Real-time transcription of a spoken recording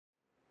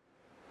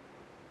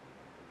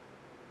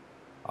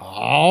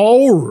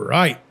All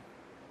right.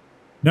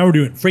 Now we're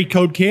doing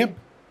FreeCodeCamp,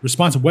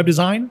 responsive web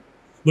design,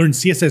 learn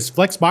CSS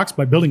Flexbox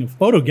by building a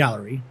photo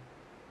gallery.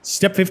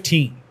 Step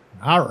 15.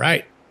 All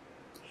right.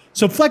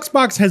 So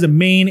Flexbox has a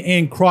main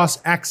and cross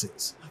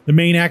axis. The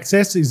main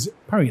axis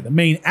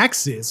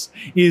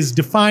is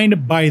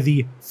defined by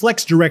the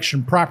flex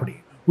direction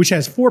property, which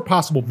has 4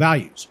 possible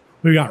values.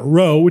 We've got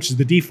row, which is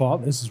the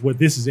default. This is what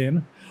this is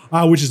in,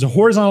 which is a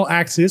horizontal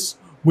axis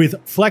with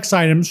flex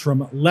items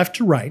from left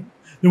to right.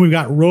 Then we've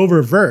got row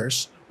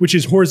reverse, which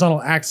is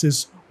horizontal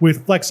axis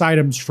with flex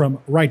items from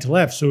right to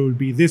left. So it would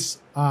be this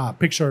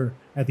picture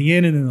at the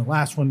end and then the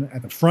last one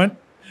at the front.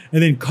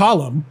 And then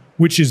column,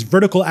 which is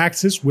vertical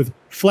axis with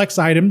flex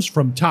items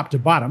from top to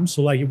bottom,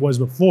 so like it was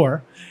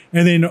before.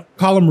 And then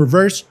column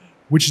reverse,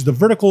 which is the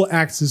vertical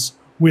axis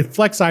with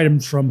flex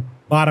items from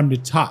bottom to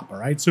top, all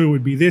right? So it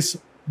would be this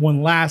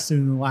one last and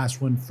then the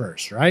last one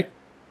first, right?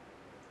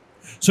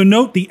 So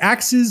note the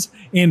axes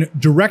and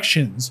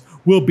directions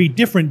will be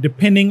different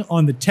depending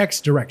on the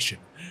text direction.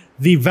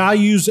 The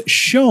values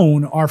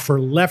shown are for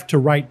left to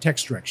right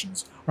text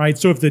directions, right?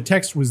 So if the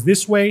text was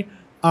this way,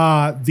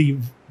 the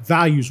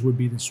values would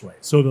be this way.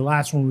 So the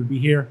last one would be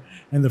here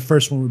and the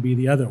first one would be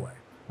the other way,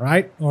 all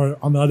right? Or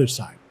on the other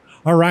side.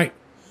 All right.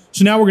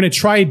 So now we're going to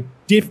try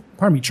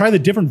the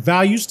different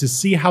values to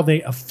see how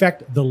they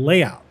affect the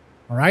layout,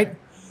 all right?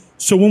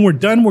 So when we're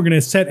done, we're going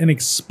to set an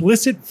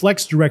explicit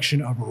flex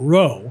direction of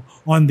row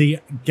on the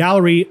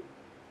gallery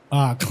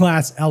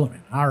class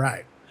element. All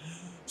right.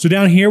 So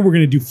down here, we're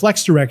going to do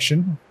flex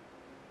direction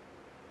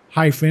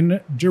hyphen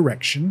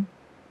direction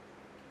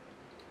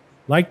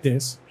like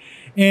this.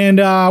 And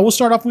we'll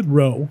start off with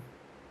row,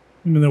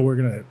 even though we're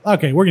going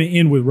to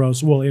end with row.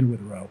 So we'll end with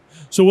row.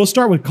 So we'll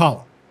start with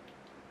column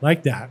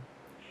like that.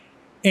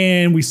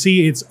 And we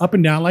see it's up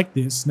and down like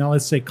this. Now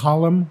let's say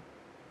column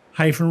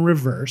hyphen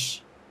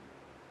reverse.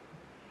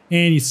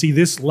 And you see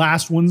this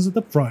last one's at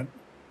the front.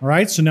 All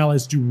right, so now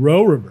let's do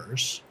row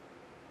reverse.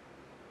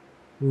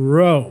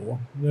 Row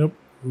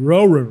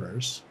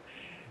reverse.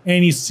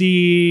 And you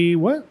see,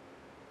 what?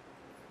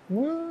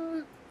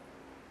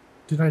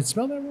 Did I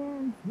spell that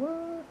wrong?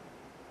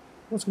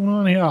 What's going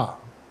on here?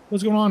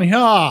 What's going on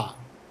here?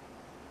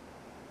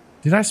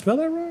 Did I spell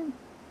that wrong?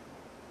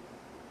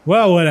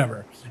 Well,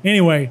 whatever.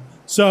 Anyway,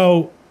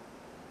 so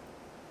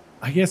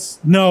I guess,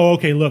 no,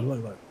 okay, look.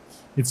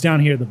 It's down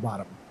here at the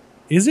bottom.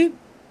 Is it?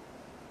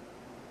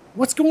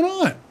 What's going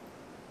on?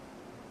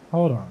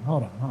 Hold on.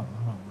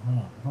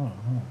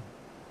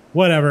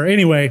 Whatever.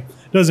 Anyway,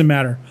 doesn't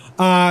matter.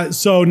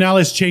 So now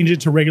let's change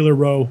it to regular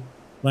row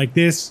like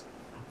this.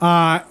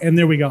 And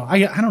there we go. I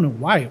don't know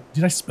why.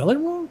 Did I spell it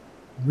wrong?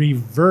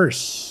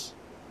 Reverse.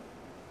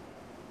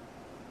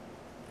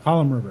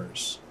 Column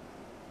reverse.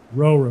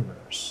 Row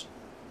reverse.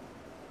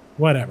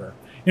 Whatever.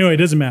 Anyway, it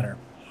doesn't matter.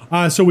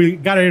 So we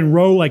got it in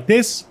row like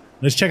this.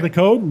 Let's check the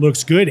code.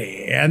 Looks good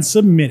and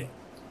submit it.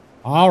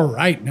 All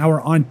right, now we're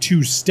on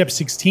to step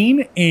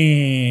 16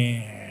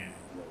 and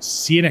we'll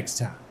see you next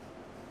time.